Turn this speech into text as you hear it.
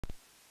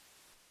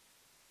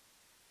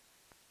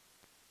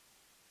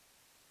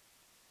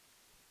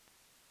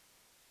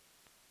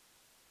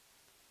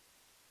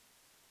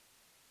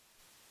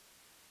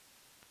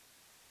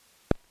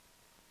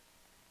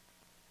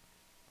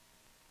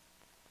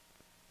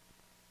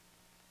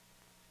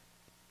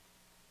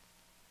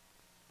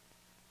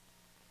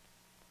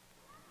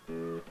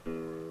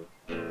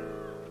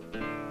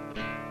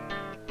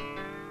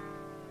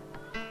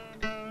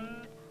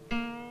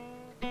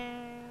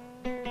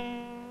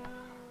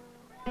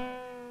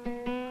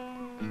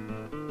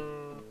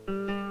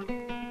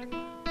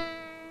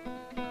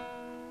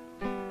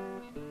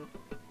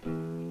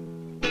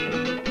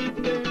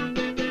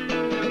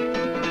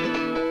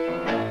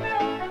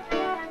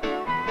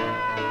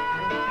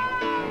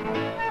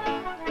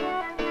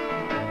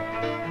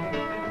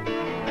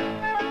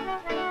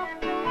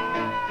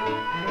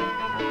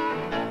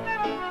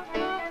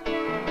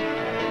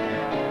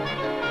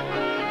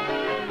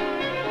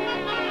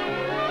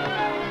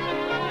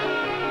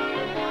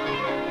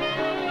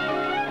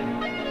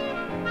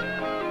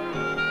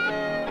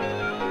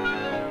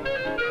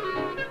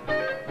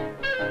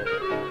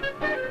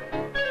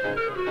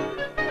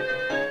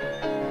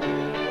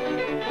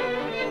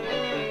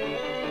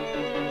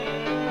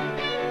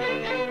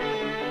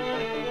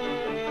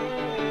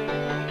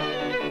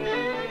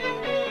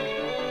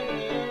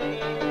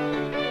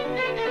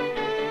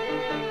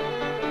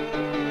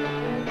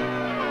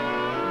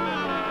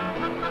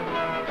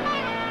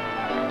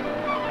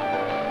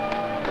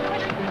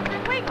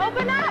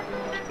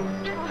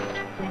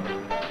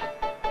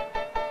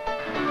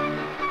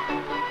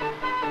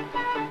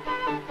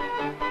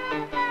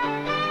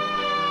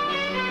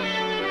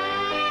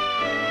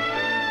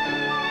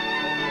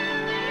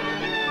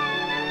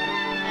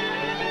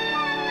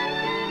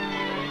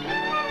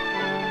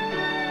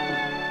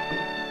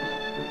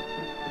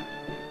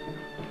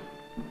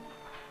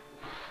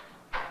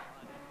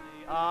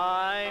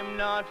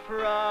not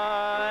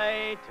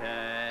frightened.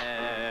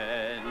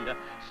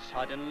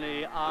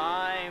 Suddenly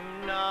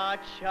I'm not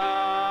shy.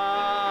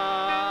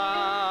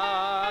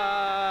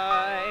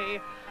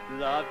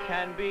 Love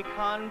can be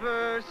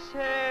conversation,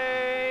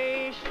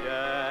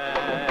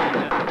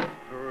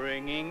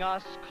 bringing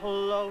us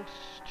close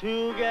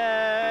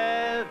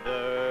together,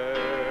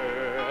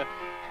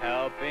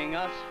 helping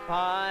us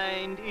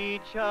find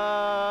each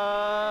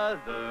other.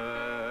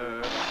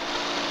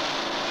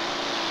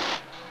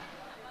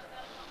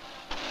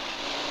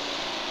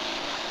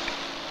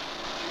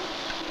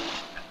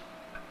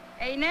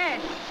 Hey, Ned.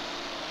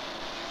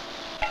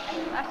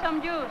 Have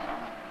some juice?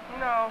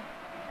 No.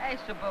 Hey,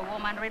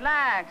 Superwoman,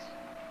 relax.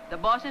 The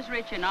boss is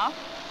rich enough.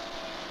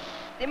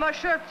 The more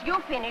shirts you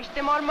finish,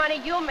 the more money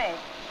you make.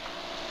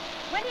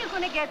 When are you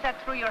going to get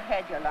that through your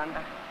head,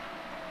 Yolanda?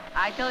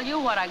 I tell you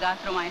what I got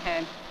through my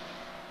head.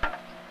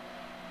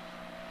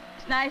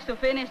 It's nice to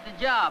finish the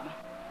job,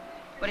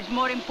 but it's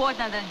more important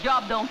that the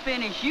job don't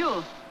finish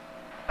you.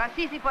 That's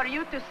easy for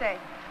you to say.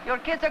 Your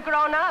kids are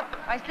grown up.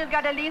 I still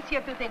got Alicia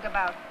to think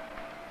about.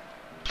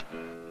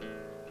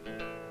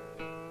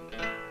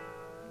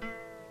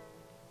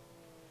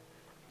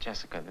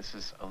 Jessica, this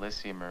is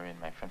Alicia Marin,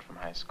 my friend from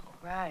high school.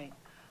 Right.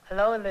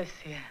 Hello,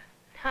 Alicia.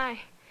 Hi. You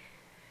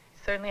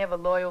certainly have a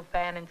loyal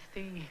fan in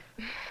Steve.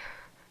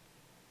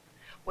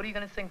 What are you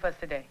going to sing for us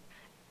today?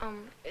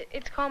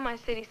 It's called My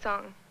City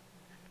Song.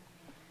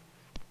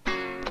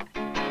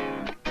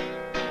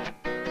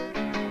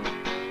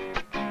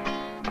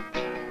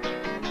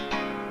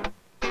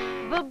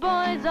 The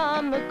boys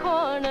on the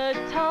corner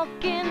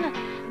talking,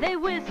 they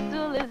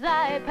whistle as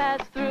I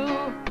pass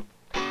through.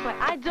 But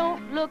I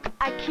don't look,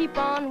 I keep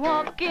on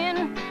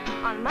walking.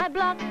 On my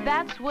block,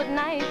 that's what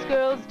nice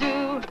girls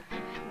do.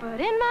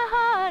 But in my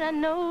heart, I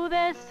know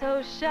they're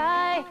so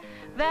shy.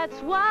 That's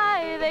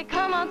why they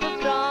come on so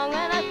strong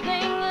when I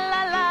sing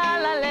la la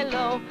la la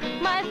lo,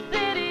 my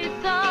city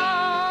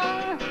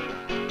song.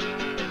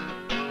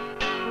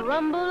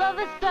 Rumble of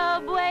the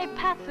subway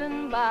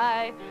passing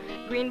by.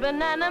 Green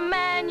banana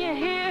man, you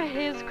hear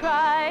his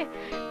cry.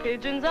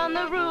 Pigeons on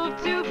the roof,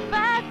 too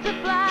fast to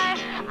fly.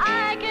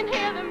 I can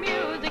hear the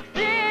music,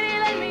 city,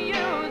 let me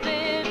use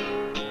it.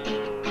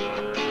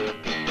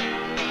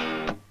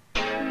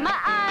 My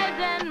eyes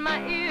and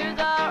my ears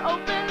are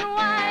open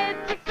wide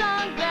to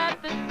songs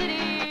that the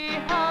city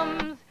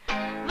hums.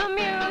 The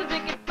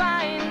music, it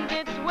finds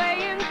its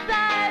way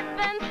inside,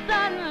 then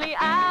suddenly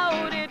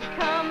out it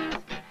comes.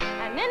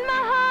 And in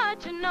my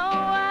heart, you know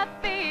I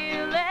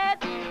feel it.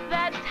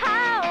 That's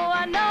how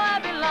I know I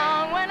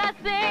belong when I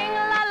sing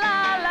la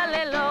la la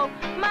la lo,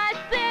 my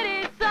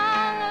city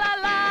song, la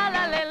la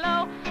la la lo,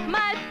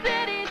 my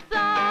city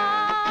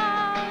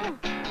song.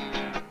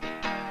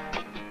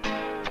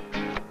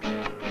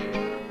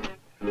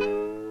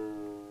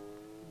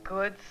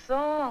 Good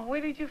song.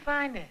 Where did you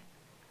find it?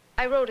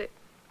 I wrote it.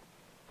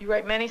 You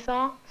write many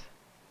songs?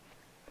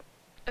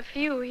 A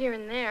few here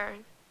and there.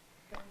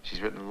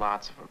 She's written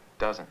lots of them,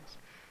 dozens.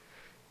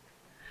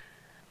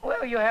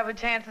 Well, you'll have a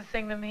chance to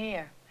sing them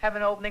here. Have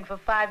an opening for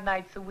 5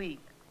 nights a week.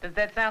 Does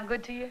that sound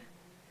good to you?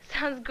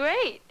 Sounds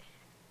great.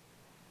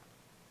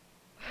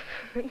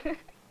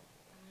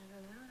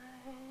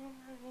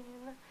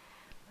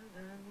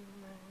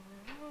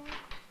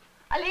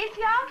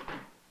 Alicia?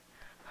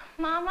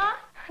 Mama,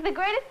 the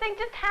greatest thing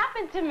just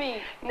happened to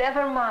me.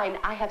 Never mind.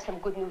 I have some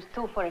good news,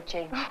 too, for a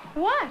change.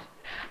 What?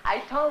 I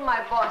told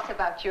my boss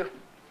about you.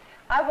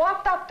 I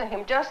walked up to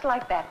him just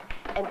like that.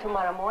 And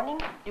tomorrow morning,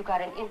 you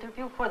got an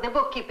interview for the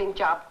bookkeeping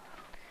job.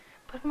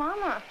 But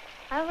Mama,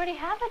 I already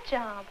have a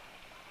job.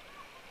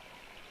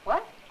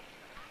 What?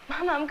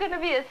 Mama, I'm gonna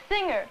be a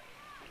singer.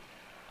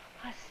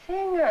 A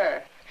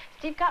singer?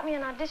 Steve got me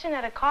an audition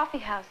at a coffee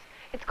house.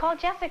 It's called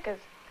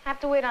Jessica's. I have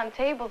to wait on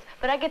tables,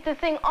 but I get to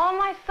sing all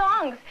my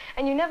songs,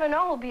 and you never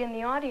know who'll be in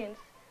the audience.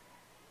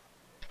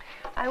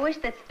 I wish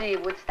that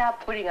Steve would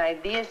stop putting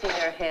ideas in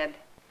your head.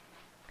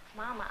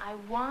 Mama, I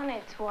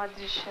wanted to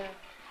audition.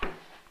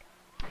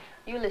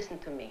 You listen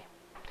to me.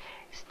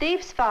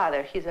 Steve's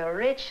father, he's a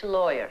rich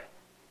lawyer.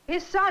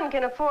 His son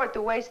can afford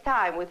to waste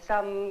time with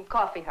some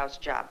coffee house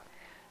job.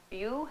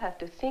 You have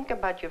to think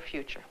about your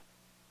future.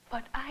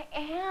 But I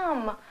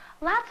am.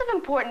 Lots of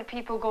important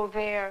people go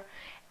there.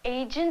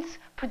 Agents,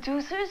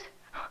 producers.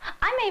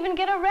 I may even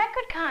get a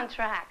record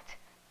contract.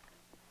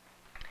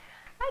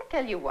 I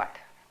tell you what,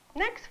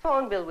 next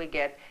phone bill we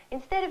get,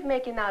 instead of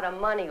making out a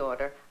money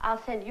order,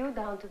 I'll send you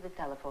down to the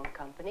telephone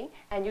company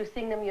and you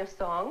sing them your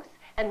songs,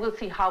 and we'll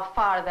see how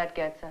far that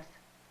gets us.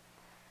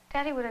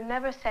 Daddy would have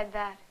never said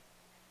that.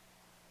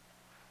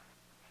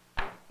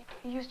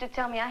 He used to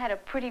tell me I had a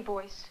pretty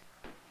voice.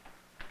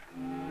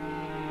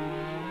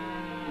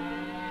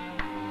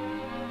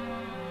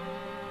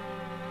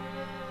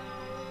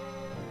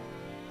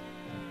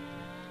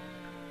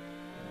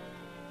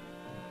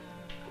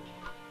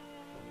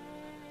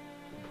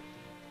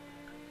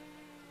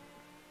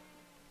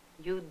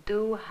 You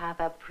do have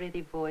a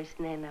pretty voice,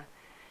 Nena.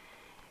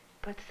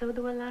 But so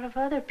do a lot of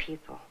other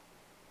people.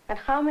 And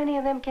how many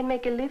of them can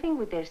make a living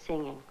with their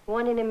singing?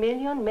 1 in a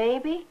million,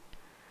 maybe?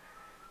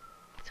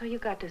 So you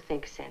got to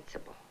think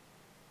sensible.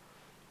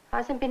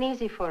 Hasn't been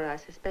easy for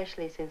us,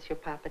 especially since your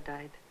papa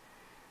died.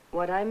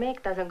 What I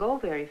make doesn't go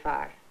very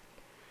far.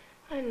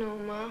 I know,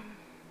 Ma.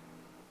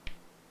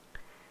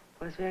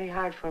 It was very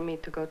hard for me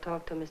to go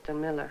talk to Mr.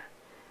 Miller.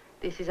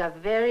 This is a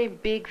very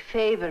big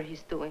favor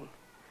he's doing.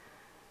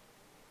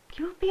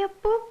 You'll be a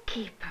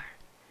bookkeeper.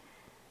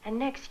 And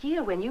next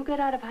year, when you get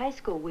out of high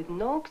school with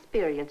no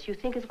experience, you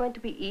think it's going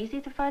to be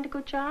easy to find a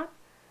good job?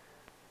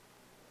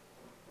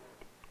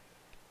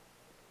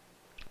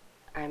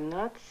 I'm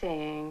not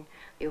saying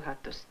you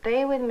have to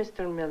stay with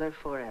Mr. Miller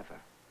forever.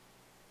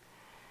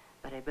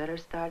 But I better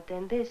start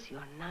than this.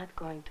 You're not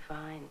going to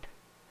find.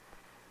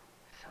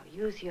 So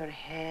use your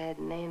head,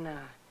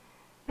 Nena.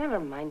 Never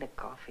mind the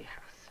coffee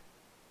house.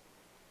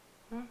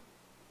 Hmm?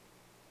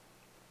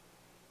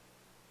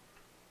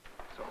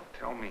 So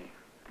tell me,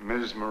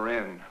 Ms.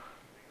 Marin,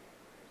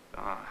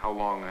 how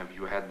long have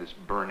you had this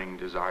burning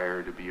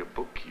desire to be a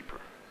bookkeeper?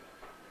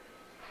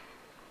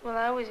 Well,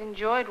 I always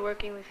enjoyed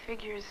working with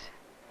figures.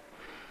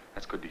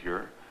 That's good to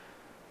hear.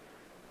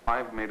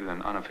 I've made it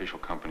an unofficial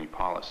company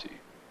policy.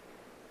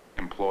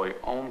 Employ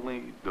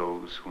only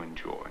those who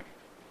enjoy.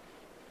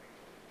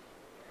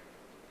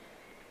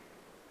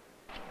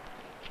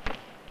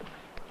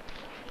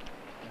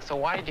 So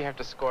why did you have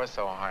to score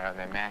so high on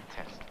that math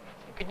test?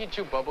 Couldn't you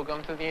chew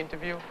bubblegum through the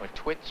interview or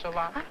twitch a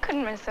lot? I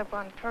couldn't mess up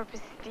on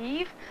purpose,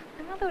 Steve.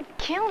 My mother would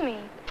kill me.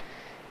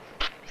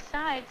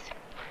 Besides,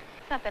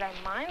 it's not that I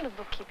mind the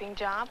bookkeeping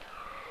job,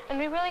 and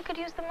we really could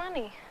use the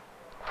money.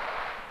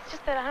 It's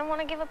just that I don't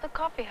want to give up the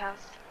coffee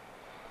house.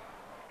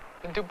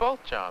 Then do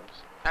both jobs.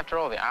 After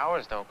all, the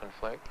hours don't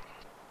conflict.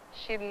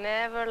 She'd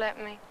never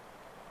let me.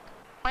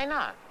 Why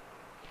not?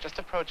 Just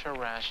approach her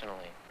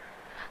rationally.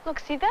 Look,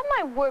 see, that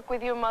might work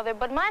with your mother,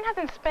 but mine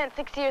hasn't spent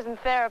 6 years in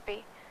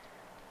therapy.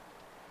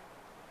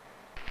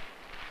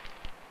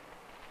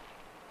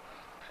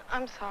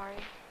 I'm sorry.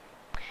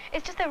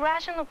 It's just that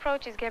rational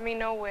approaches get me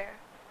nowhere.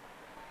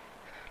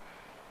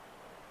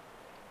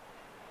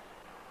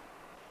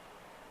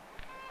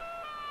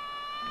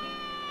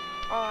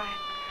 All right.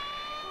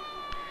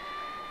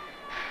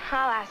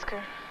 I'll ask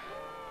her.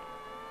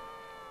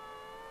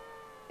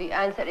 The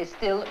answer is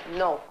still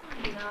no.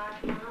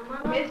 Not,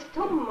 Mama. It's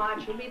too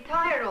much. You'll be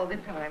tired all the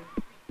time.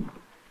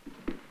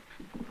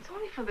 It's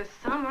only for the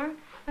summer.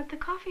 At the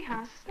coffee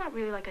house, it's not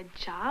really like a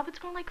job.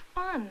 It's more like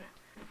fun.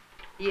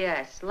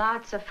 Yes,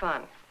 lots of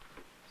fun.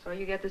 So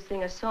you get to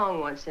sing a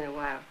song once in a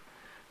while.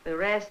 The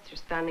rest, you're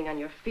standing on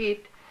your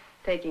feet,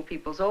 taking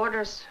people's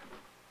orders,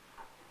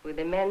 with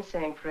the men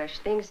saying fresh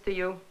things to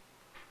you.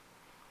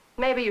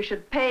 Maybe you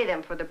should pay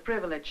them for the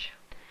privilege.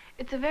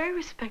 It's a very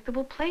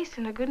respectable place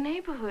in a good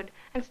neighborhood.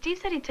 And Steve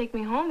said he'd take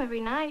me home every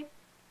night.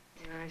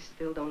 I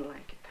still don't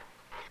like it.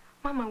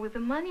 Mama, with the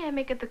money I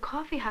make at the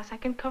coffee house, I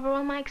can cover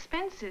all my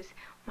expenses.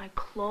 My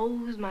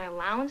clothes, my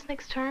allowance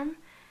next term.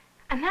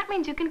 And that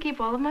means you can keep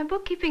all of my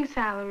bookkeeping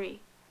salary.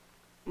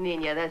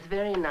 Nina, that's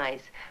very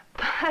nice,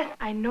 but...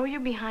 I know you're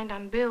behind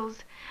on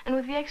bills. And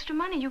with the extra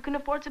money, you can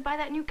afford to buy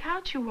that new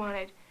couch you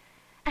wanted.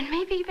 And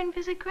maybe even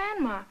visit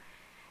Grandma.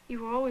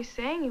 You were always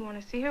saying you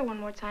want to see her one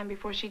more time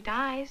before she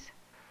dies.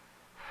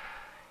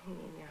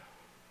 Nina,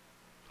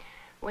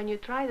 when you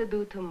try to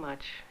do too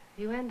much,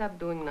 you end up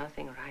doing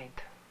nothing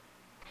right.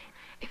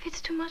 If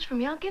it's too much for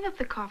me, I'll give up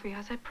the coffee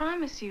house, I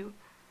promise you.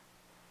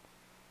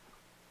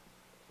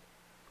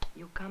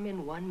 You come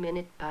in 1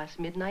 minute past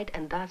midnight,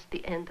 and that's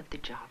the end of the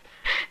job.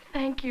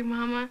 Thank you,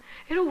 Mama.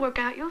 It'll work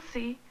out, you'll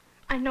see.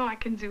 I know I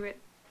can do it.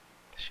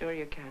 Sure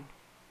you can.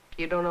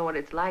 You don't know what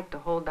it's like to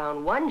hold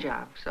down one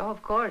job, so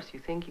of course you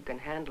think you can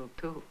handle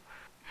two.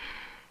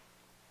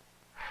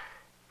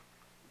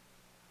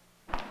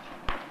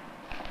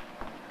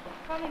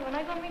 Mommy, when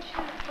I go meet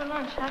you for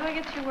lunch, how do I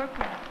get to your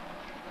workroom?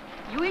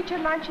 You eat your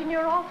lunch in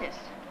your office.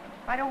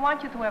 I don't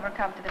want you to ever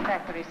come to the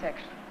factory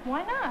section.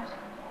 Why not?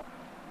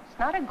 It's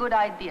not a good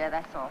idea,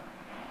 that's all.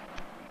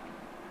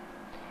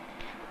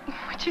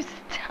 Would you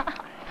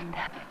stop?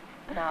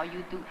 Now,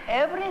 you do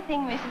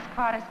everything Mrs.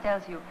 Quarles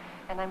tells you,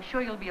 and I'm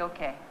sure you'll be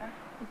okay. Huh?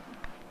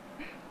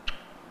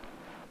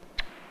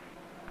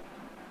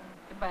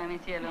 Goodbye, mi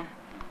cielo.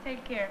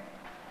 Take care.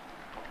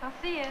 I'll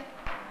see you.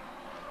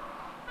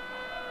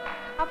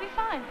 I'll be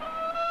fine.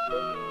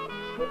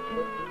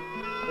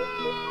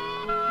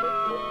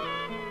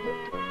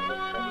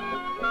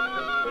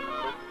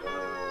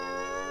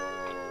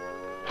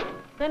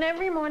 Then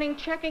every morning,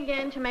 check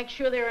again to make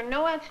sure there are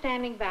no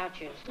outstanding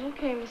vouchers.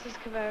 Okay, Mrs.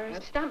 Cavares. Now,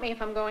 stop me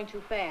if I'm going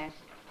too fast.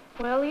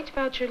 Well, each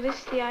voucher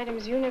lists the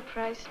item's unit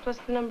price plus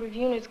the number of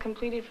units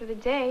completed for the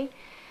day,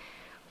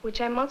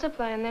 which I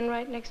multiply and then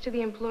write next to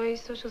the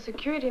employee's social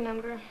security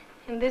number.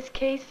 In this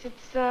case,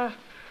 it's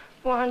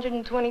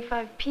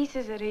 425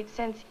 pieces at 8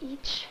 cents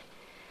each.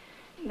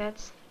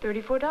 That's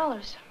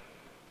 $34.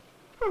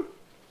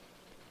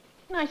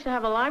 Nice to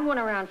have a live one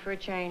around for a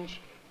change.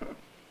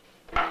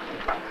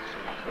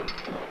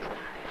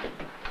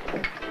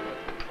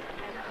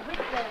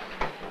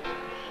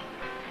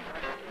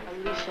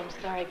 Alicia, I'm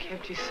sorry I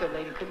kept you so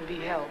late. It couldn't be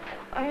helped.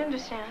 I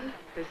understand.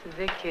 This is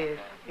it, kid.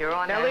 You're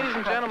on Now, ladies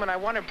and gentlemen, I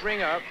want to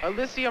bring up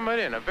Alicia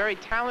Marin, a very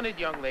talented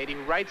young lady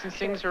who writes and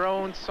sings her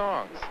own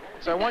songs.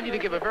 So I want you to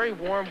give a very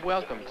warm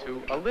welcome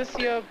to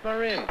Alicia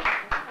Marin.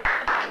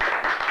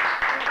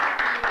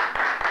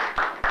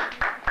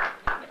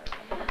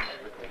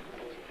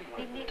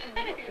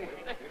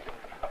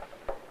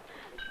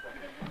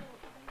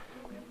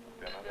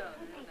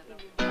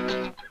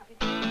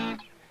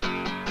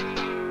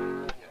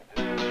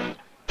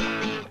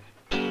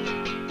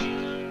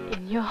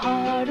 In your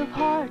heart of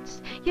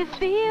hearts, you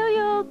feel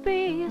you'll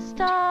be a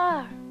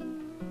star.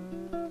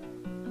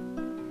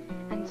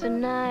 And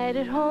tonight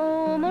at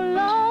home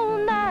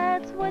alone,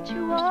 that's what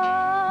you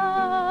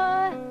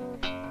are.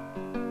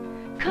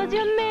 'Cause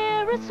your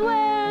mirror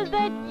swears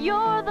that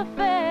you're the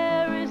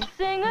fairest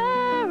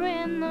singer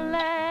in the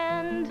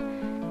land.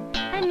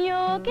 And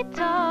your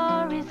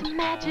guitar is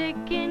magic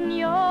in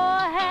your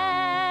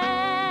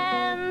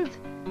hand.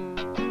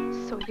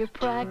 So you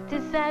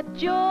practice at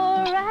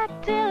your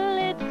act till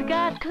it's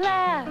got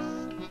class.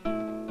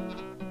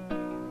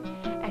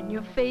 And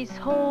your face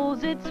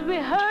holds its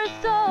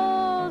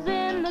rehearsals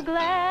in the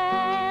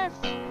glass.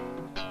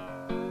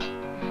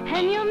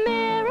 And your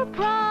mirror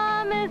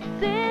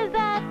promises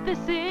that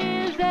this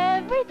is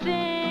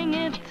everything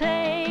it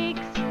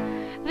takes.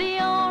 The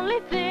only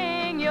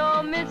thing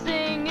you're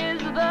missing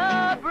is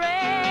the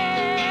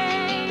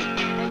break.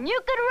 And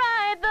you could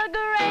write the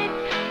great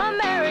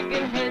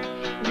American hit.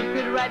 You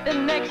could write the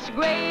next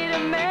great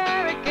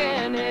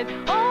American hit.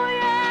 Oh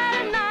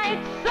yeah,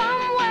 tonight,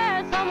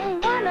 somewhere,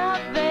 someone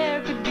out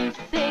there could be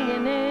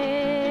singing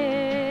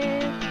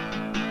it.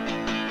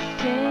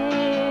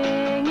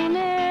 Singing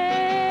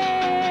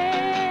it.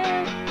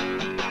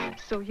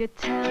 So you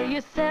tell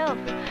yourself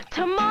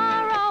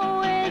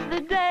tomorrow is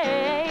the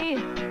day.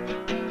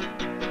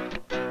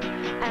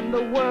 And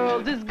the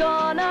world is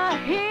gonna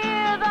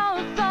hear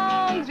those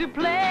songs you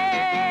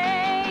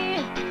play.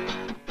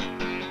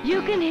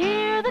 You can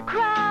hear the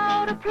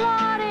crowd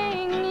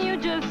applauding. You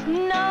just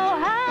know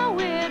how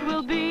it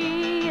will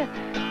be.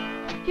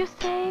 You're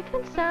safe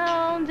and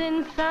sound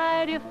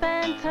inside your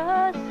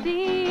fantasy,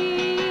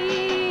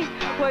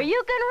 where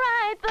you can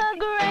write the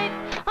great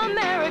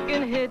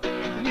American hit.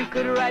 You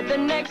could write the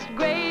next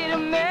great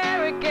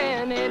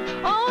American hit.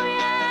 Oh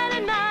yeah,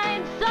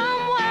 tonight,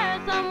 somewhere,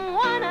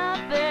 someone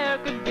out there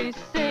could be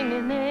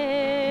singing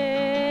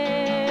it.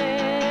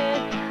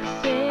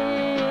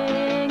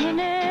 Singing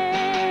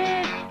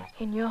it.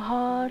 In your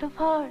heart of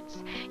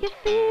hearts, you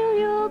feel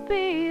you'll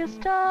be a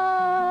star.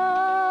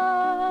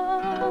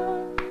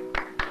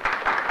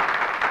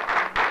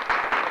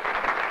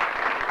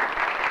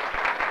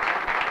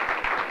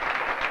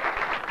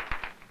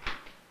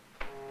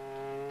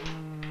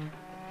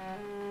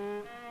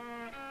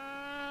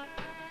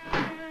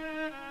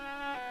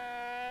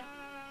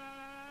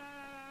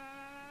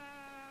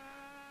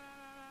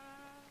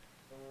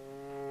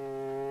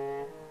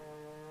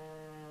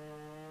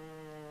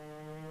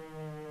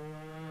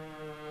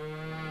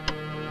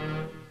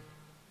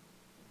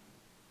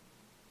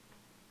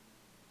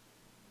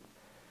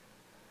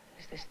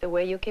 Is this the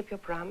way you keep your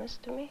promise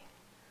to me?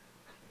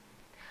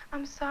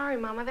 I'm sorry,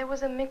 Mama. There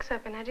was a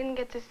mix-up and I didn't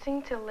get to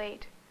sing till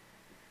late.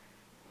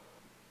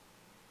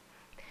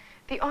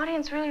 The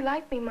audience really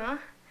liked me, Ma.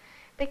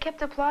 They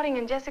kept applauding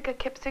and Jessica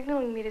kept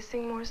signaling me to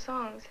sing more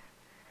songs.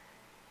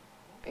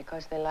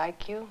 Because they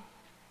like you?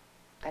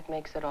 That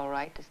makes it all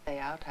right to stay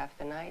out half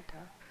the night,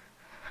 huh?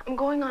 I'm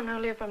going on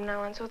earlier from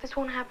now on, so this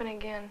won't happen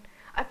again.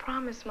 I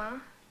promise, Ma.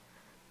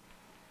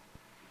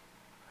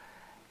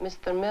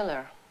 Mr.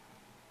 Miller,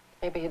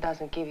 maybe he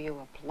doesn't give you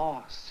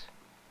applause,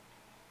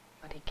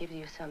 but he gives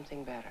you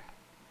something better.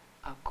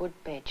 A good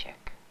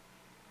paycheck.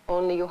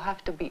 Only you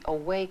have to be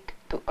awake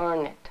to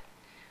earn it.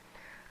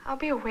 I'll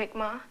be awake,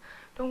 Ma.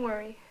 Don't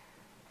worry.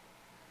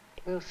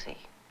 We'll see.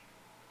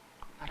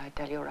 But I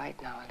tell you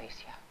right now,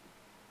 Alicia,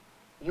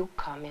 you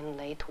come in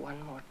late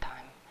one more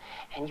time,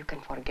 and you can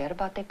forget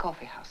about the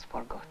coffee house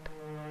for good.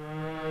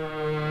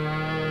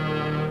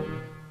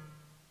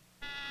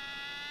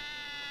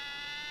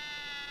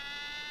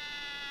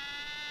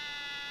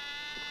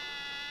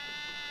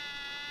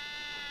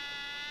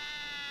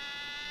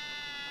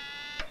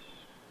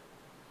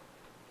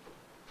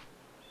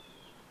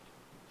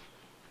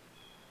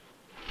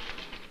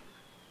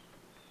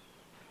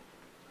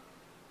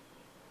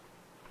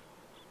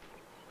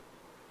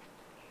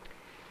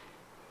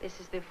 This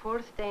is the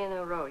 4th day in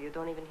a row. You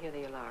don't even hear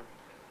the alarm.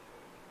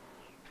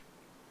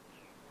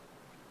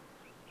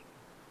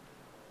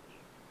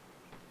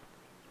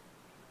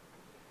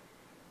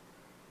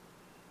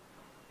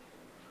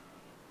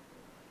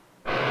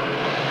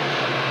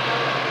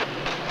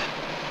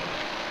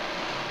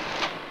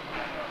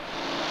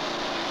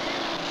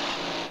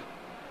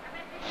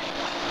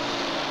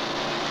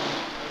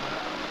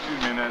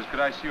 Excuse me, Inez. Could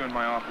I see you in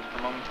my office for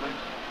a moment, please?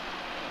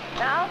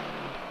 Now?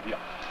 Yeah.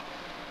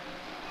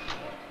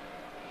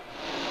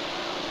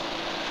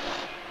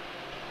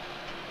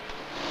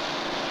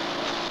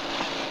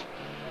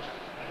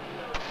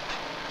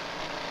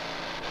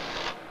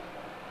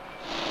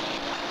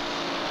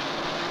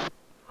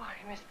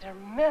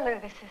 Miller,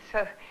 this is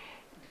so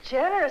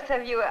generous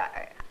of you.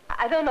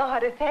 I don't know how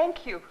to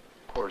thank you.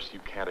 Of course, you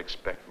can't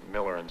expect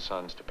Miller and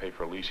Sons to pay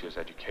for Alicia's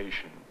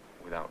education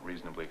without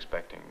reasonably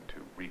expecting to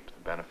reap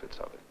the benefits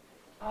of it.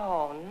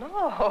 Oh,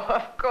 no,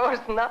 of course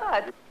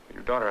not.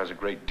 Your daughter has a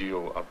great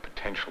deal of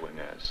potential,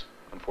 Inez.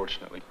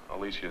 Unfortunately,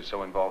 Alicia is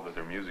so involved with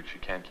her music, she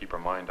can't keep her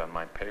mind on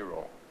my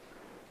payroll.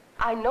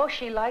 I know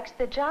she likes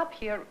the job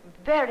here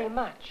very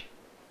much.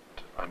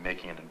 I'm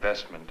making an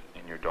investment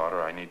in your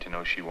daughter. I need to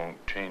know she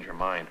won't change her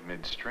mind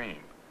midstream.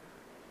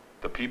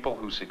 The people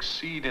who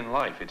succeed in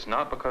life, it's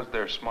not because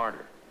they're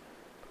smarter,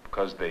 but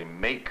because they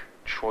make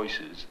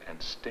choices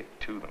and stick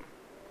to them.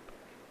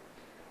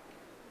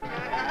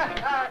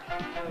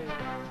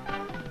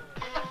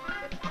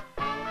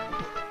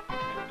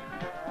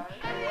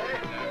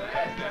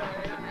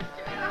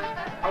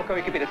 How come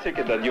you keep it a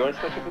secret that you're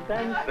such a good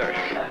dancer?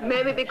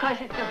 Maybe because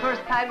it's the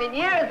first time in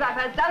years I've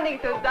had something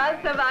to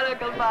dance about,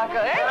 Uncle Marco,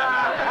 eh?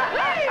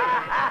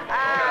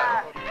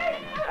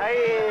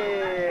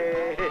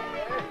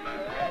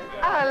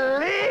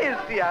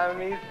 Alicia,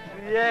 mi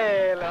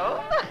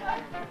cielo.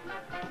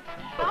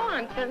 Go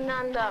on,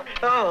 Fernando.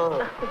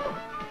 Oh.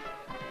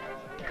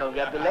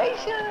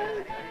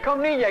 Congratulations. Come,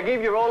 Niña,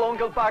 give your old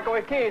Uncle Paco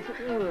a kiss.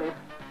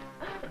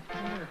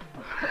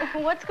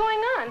 What's going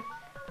on?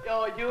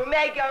 Oh, you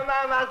make your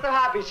mama so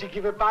happy. She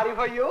give a party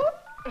for you?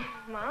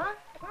 Ma?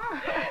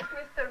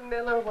 Mr.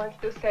 Miller wants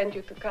to send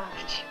you to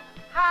college.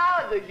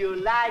 How do you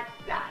like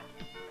that?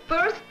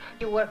 First,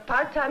 you work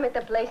part-time at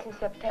the place in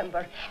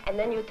September, and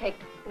then you take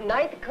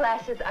night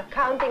classes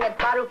accounting at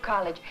Baruch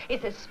College.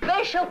 It's a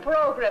special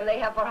program they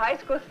have for high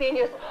school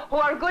seniors who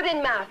are good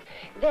in math.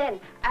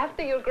 Then,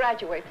 after you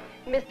graduate,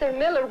 Mr.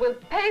 Miller will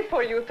pay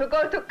for you to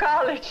go to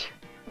college.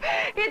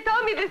 He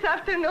told me this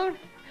afternoon.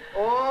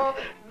 Oh,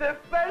 the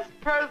first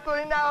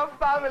person in our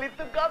family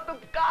to go to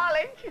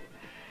college.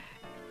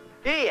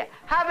 Here,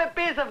 have a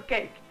piece of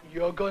cake.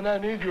 You're gonna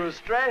need your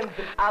strength.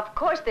 Of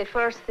course, the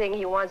first thing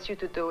he wants you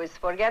to do is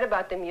forget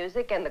about the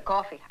music and the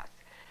coffee house.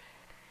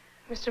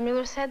 Mr.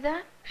 Miller said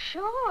that?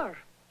 Sure.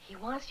 He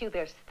wants you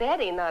there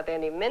steady, not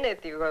any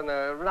minute you're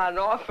gonna run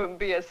off and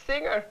be a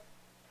singer.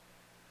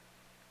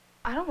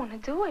 I don't want to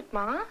do it,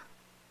 Ma.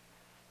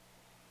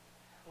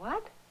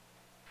 What?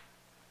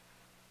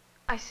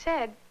 I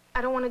said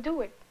I don't want to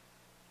do it.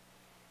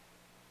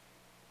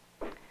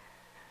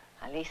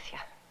 Alicia,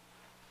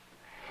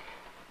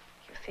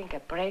 you think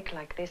a break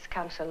like this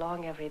comes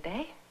along every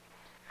day?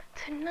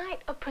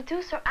 Tonight, a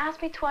producer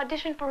asked me to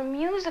audition for a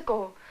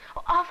musical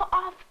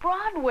off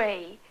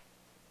Broadway.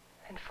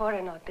 And for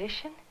an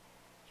audition,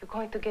 you're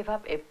going to give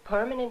up a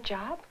permanent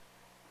job?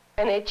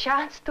 And a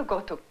chance to go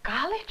to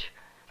college?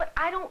 But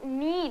I don't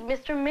need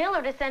Mr.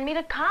 Miller to send me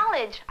to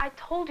college. I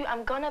told you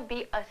I'm gonna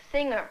be a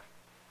singer.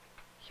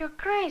 You're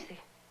crazy.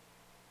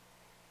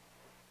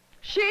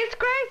 She's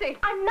crazy.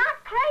 I'm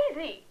not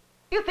crazy.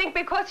 You think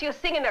because you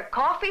sing in a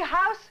coffee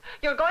house,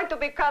 you're going to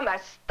become a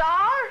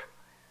star?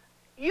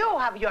 You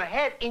have your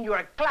head in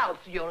your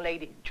clouds, young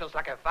lady, just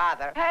like a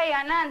father. Hey,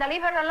 Ananda,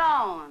 leave her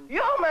alone.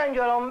 You mind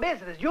your own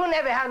business. You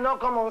never had no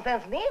common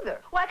sense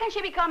neither. Why can't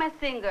she become a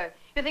singer?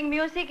 You think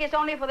music is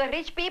only for the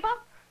rich people?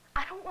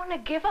 I don't want to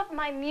give up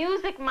my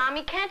music,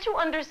 Mommy. Can't you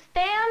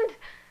understand?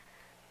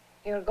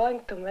 You're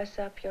going to mess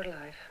up your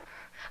life.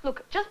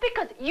 Look, just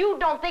because you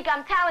don't think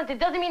I'm talented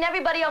doesn't mean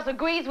everybody else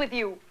agrees with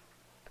you.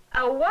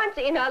 A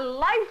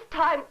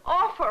once-in-a-lifetime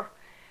offer.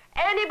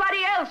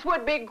 Anybody else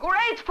would be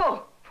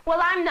grateful.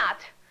 Well, I'm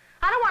not.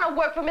 I don't want to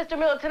work for Mr.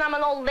 Miller till I'm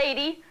an old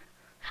lady.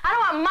 I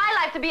don't want my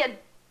life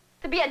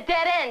to be a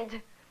dead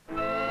end.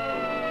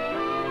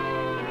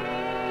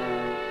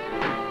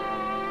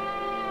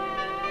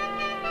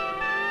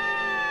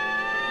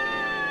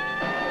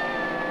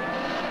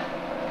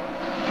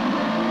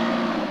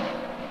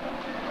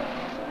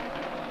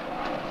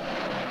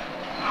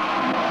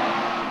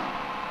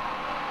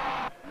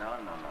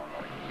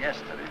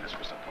 Yesterday, this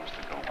was supposed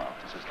to go out.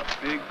 This is the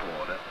big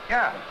order.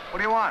 Yeah, what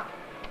do you want?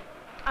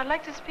 I'd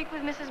like to speak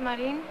with Mrs.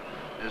 Marin.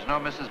 There's no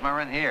Mrs.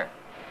 Marin here.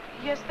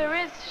 Yes, there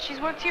is. She's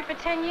worked here for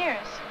 10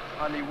 years.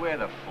 Honey, we're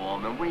the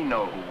foreman. We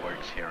know who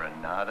works here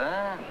and not,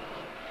 huh?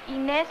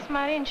 Inez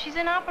Marin. She's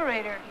an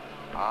operator.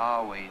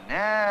 Oh,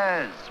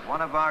 Inez,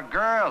 one of our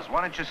girls.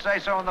 Why didn't you say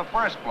so in the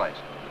first place?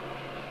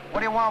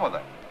 What do you want with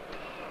her?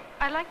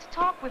 I'd like to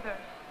talk with her.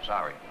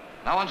 Sorry.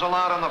 No one's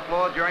allowed on the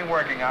floor during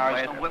working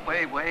hours.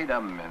 Wait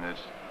a minute.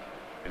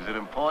 Is it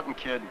important,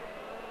 kid?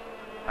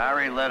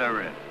 Harry, let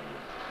her in.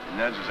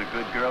 Inez is a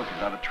good girl.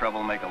 She's not a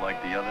troublemaker like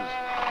the others.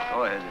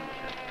 Go ahead and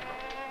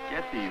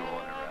get the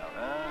order out,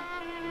 huh?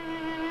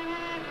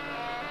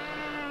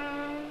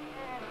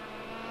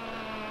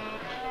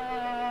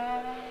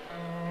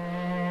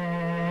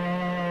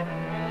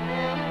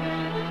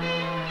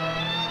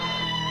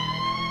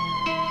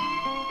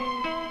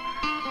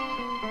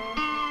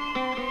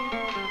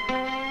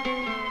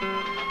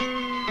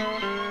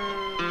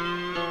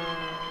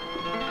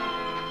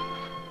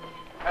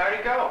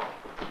 Go.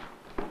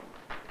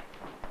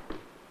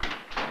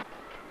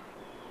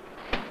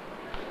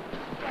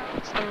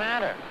 What's the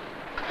matter?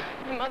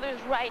 My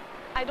mother's right.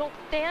 I don't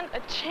stand a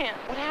chance.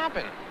 What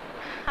happened?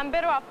 I'm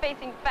better off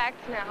facing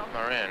facts now.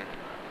 Marin.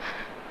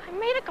 I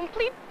made a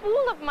complete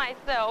fool of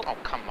myself. Oh,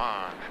 come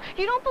on.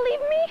 You don't believe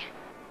me?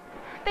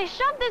 They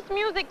shoved this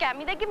music at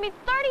me. They give me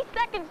 30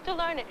 seconds to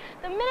learn it.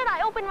 The minute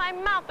I open my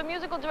mouth, the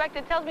musical director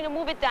tells me to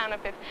move it down a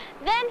fifth.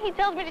 Then he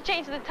tells me to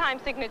change the time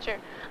signature.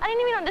 I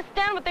didn't even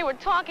understand what they were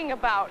talking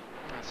about.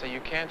 So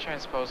you can't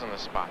transpose on the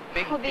spot.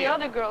 Big Oh, deal. the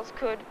other girls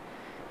could.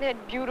 They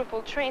had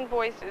beautiful, trained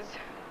voices.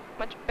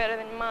 Much better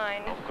than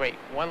mine. Oh, great.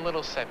 One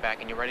little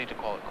setback and you're ready to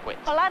call it quits.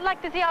 Well, I'd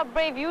like to see how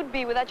brave you'd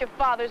be without your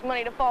father's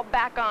money to fall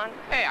back on.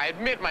 Hey, I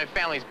admit my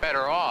family's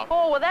better off.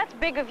 Oh, well, that's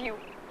big of you.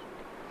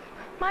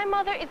 My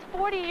mother is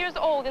 40 years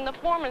old, and the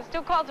foreman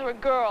still calls her a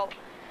girl.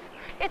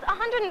 It's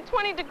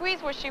 120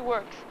 degrees where she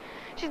works.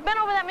 She's been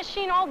over that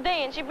machine all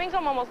day, and she brings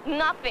home almost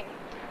nothing.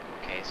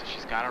 Okay, so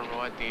she's got a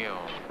raw deal.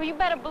 Well, you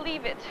better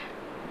believe it.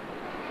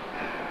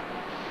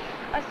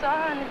 I saw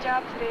her on the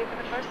job today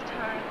for the first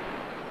time.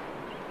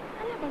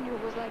 I never knew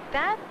it was like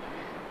that.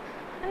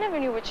 I never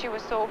knew what she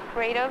was so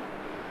afraid of.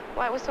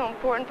 Why it was so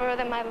important for her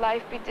that my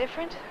life be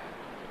different.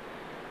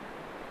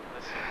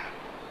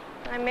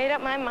 Listen. I made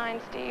up my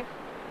mind, Steve.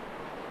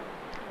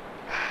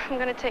 I'm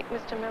gonna take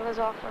Mr. Miller's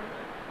offer.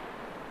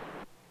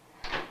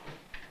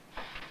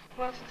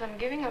 Well, since I'm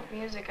giving up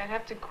music, I'd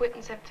have to quit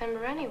in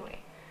September anyway.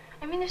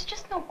 I mean, there's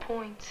just no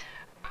point.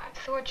 I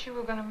thought you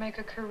were going to make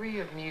a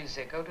career of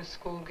music, go to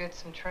school, get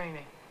some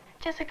training.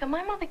 Jessica,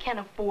 my mother can't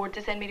afford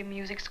to send me to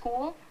music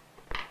school.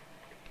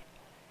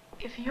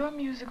 If your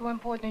music were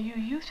important to you,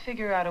 you'd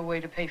figure out a way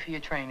to pay for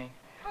your training.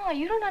 Oh,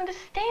 you don't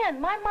understand.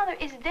 My mother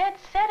is dead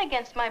set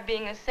against my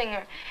being a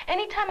singer.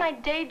 Anytime I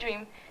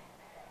daydream,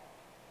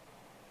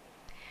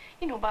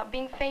 you know about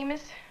being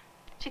famous,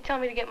 she'd tell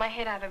me to get my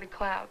head out of the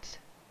clouds.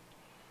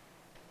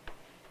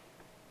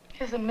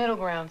 There's a middle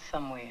ground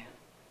somewhere.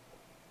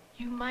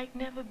 You might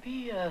never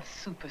be a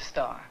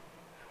superstar,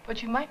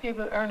 but you might be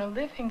able to earn a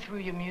living through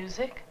your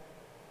music.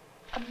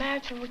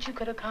 Imagine what you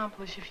could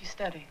accomplish if you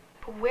studied.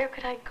 But where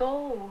could I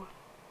go?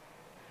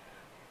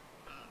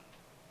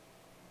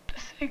 The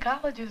city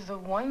colleges are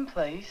one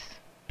place.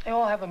 They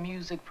all have a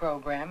music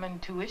program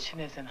and tuition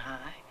isn't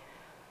high.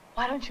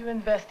 Why don't you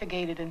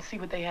investigate it and see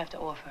what they have to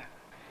offer?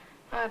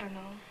 I don't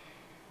know.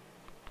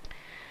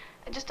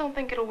 I just don't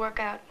think it'll work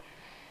out.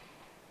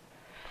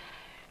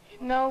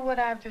 You know what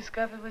I've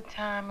discovered with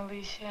time,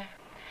 Alicia?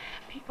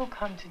 People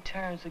come to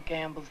terms with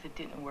gambles that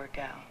didn't work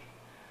out.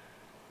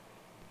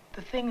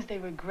 The things they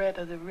regret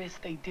are the risks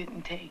they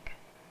didn't take.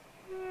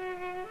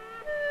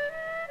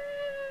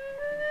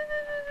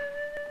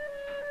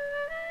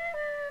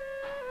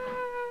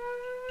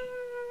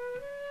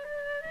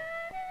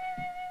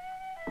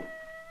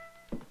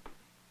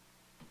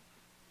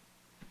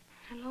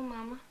 Hello,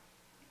 Mama.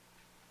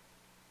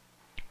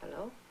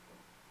 Hello?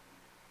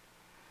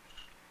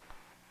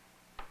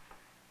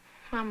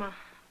 Mama,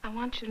 I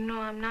want you to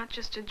know I'm not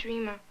just a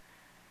dreamer,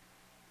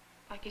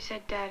 like you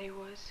said Daddy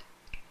was.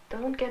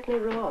 Don't get me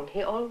wrong.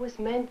 He always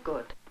meant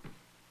good.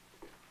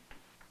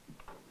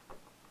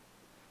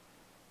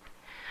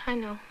 I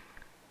know.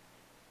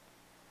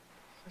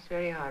 It was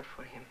very hard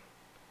for him.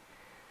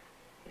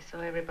 He saw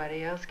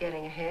everybody else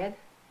getting ahead,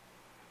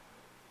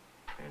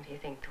 and he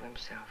think to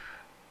himself,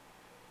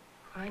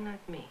 why not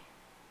me?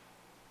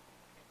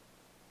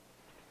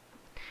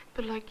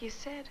 But like you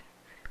said,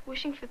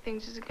 wishing for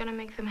things isn't gonna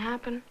make them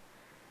happen.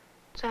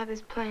 So I have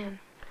this plan.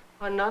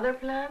 Another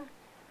plan?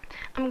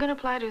 I'm gonna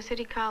apply to a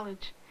city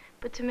college,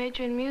 but to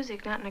major in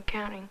music, not in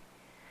accounting.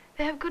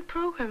 They have good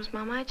programs,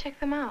 Mama. I check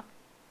them out.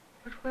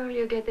 But where will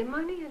you get the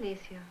money,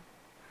 Alicia?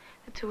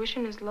 The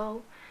tuition is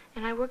low,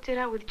 and I worked it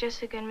out with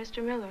Jessica and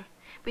Mr. Miller.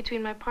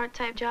 Between my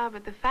part-time job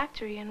at the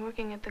factory and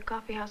working at the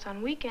coffee house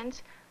on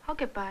weekends, I'll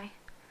get by.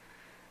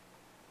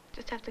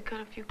 Just have to cut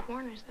a few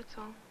corners, that's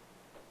all.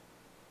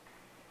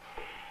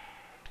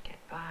 Get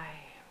by.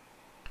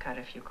 Cut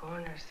a few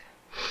corners.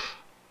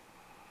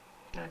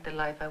 Not the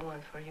life I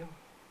want for you.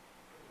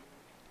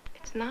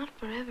 It's not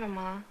forever,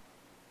 Ma.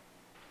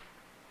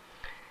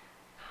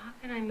 How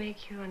can I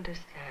make you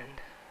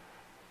understand?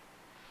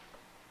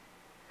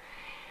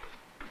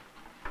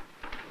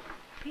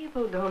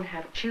 People don't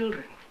have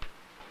children,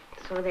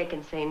 so they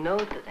can say no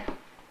to them.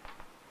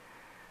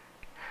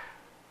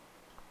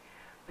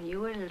 When you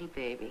were a little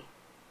baby,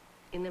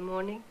 in the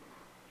morning,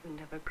 you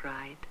never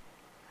cried.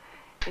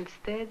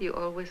 Instead, you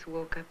always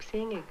woke up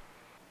singing.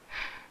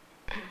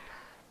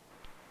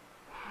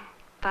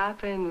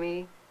 Papa and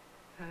me,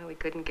 we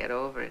couldn't get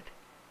over it.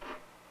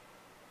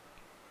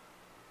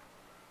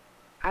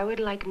 I would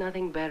like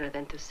nothing better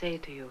than to say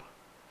to you,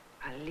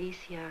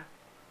 Alicia,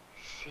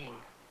 sing.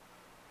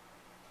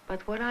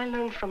 But what I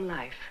learned from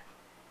life,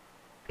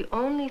 the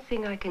only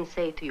thing I can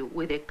say to you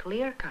with a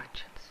clear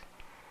conscience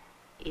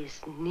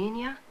is,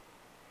 Nina,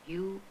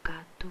 you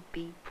got to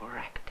be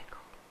practical.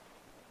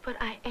 But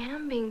I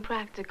am being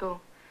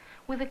practical.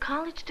 With a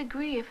college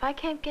degree, if I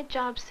can't get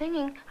jobs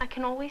singing, I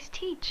can always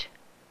teach.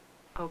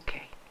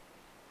 Okay,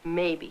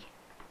 maybe.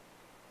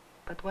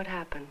 But what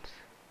happens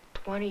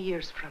 20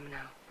 years from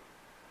now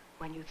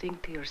when you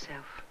think to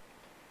yourself,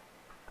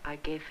 I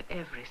gave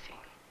everything.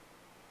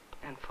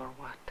 And for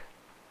what?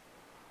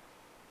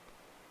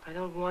 I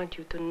don't want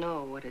you to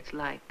know what it's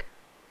like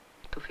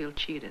to feel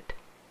cheated.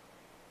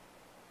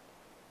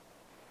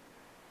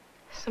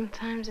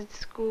 Sometimes at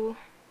school,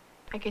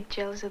 I get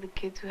jealous of the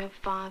kids who have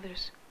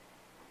fathers.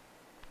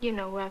 You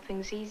know, who have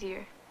things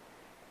easier.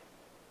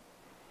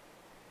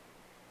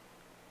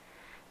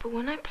 But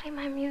when I play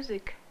my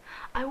music,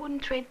 I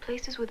wouldn't trade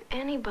places with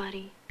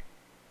anybody.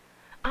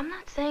 I'm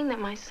not saying that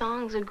my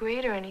songs are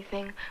great or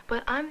anything,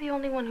 but I'm the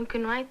only one who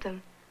can write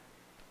them.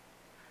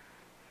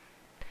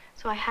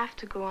 So I have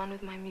to go on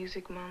with my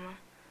music, Mama,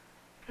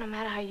 no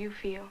matter how you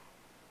feel.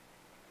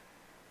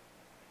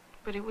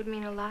 But it would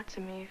mean a lot to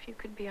me if you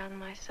could be on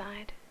my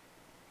side.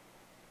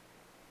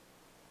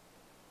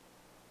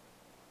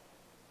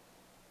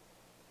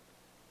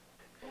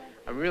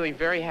 I'm really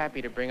very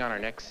happy to bring on our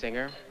next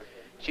singer.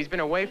 She's been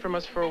away from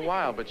us for a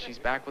while, but she's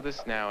back with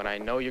us now, and I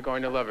know you're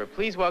going to love her.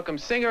 Please welcome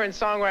singer and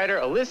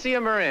songwriter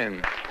Alicia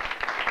Marin.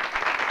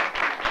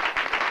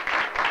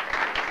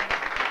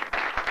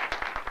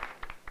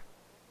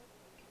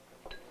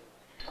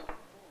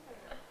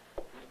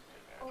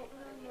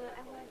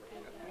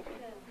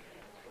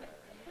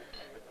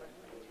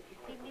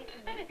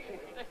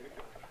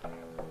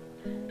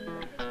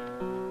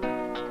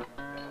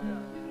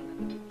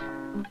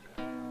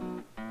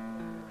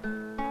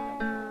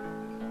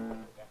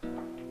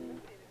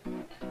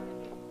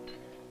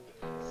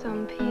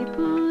 Some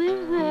people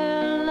live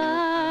their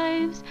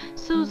lives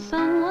so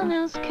someone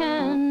else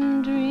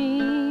can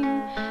dream.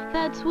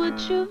 That's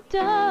what you've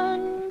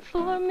done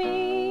for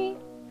me.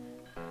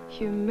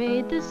 You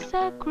made the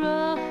sacrifice,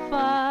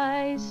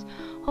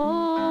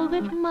 all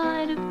that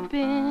might have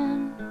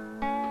been,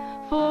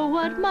 for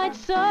what might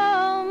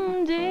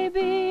someday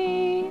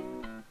be.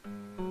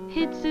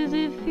 It's as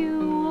if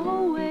you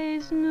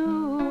always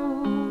knew.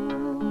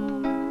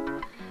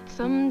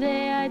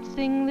 Someday I'd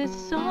sing this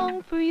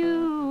song for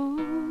you.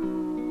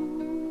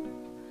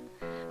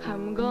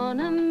 I'm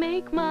gonna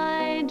make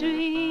my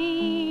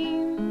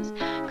dreams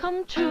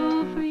come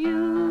true for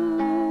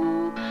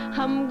you.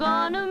 I'm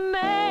gonna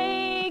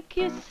make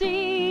you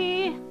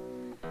see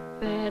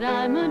that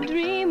I'm a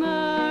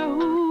dreamer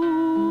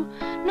who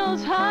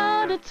knows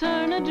how to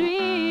turn a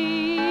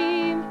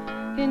dream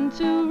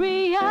into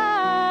reality.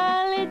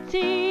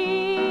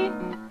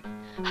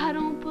 I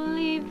don't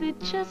believe that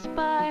just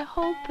by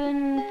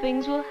hoping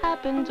things will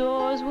happen,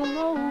 doors will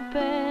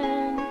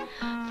open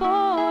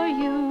for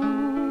you.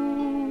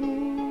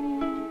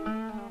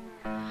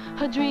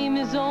 A dream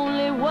is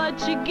only what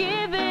you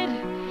give it.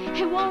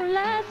 It won't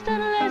last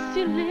unless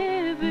you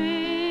live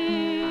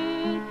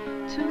it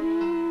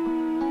too.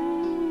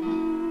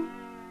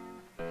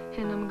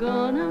 And I'm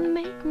gonna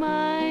make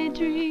my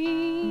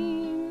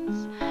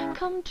dreams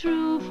come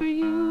true for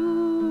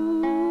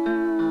you.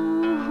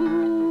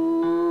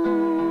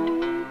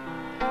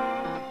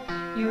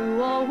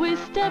 You always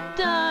stepped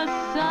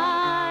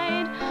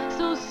aside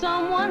so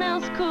someone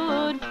else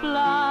could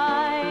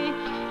fly.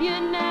 You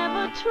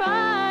never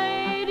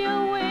tried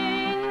your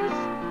wings,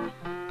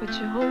 but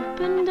you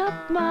opened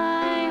up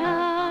my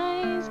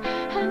eyes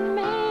and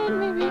made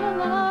me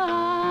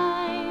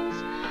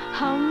realize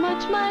how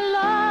much my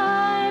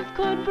life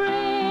could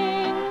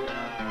bring.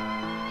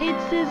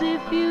 It's as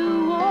if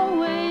you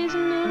always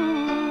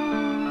knew.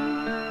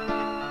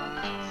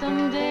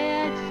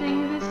 Someday I'd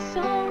sing this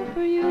song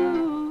for you.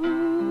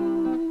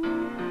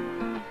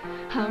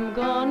 I'm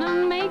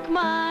gonna make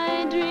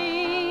my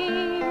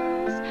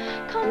dreams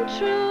come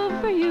true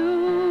for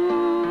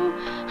you.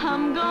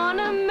 I'm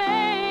gonna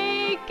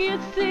make you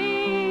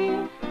see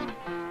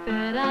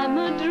that I'm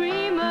a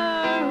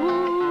dreamer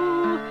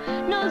who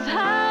knows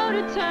how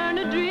to turn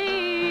a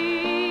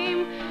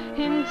dream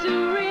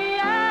into reality.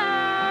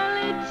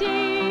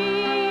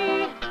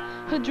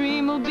 A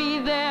dream will be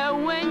there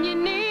when you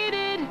need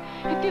it,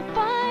 if you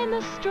find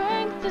the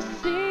strength to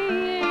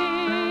see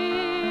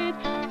it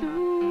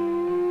through.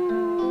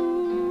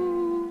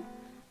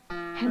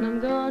 And I'm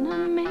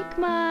gonna make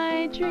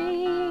my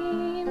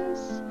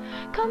dreams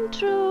come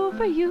true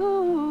for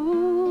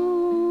you.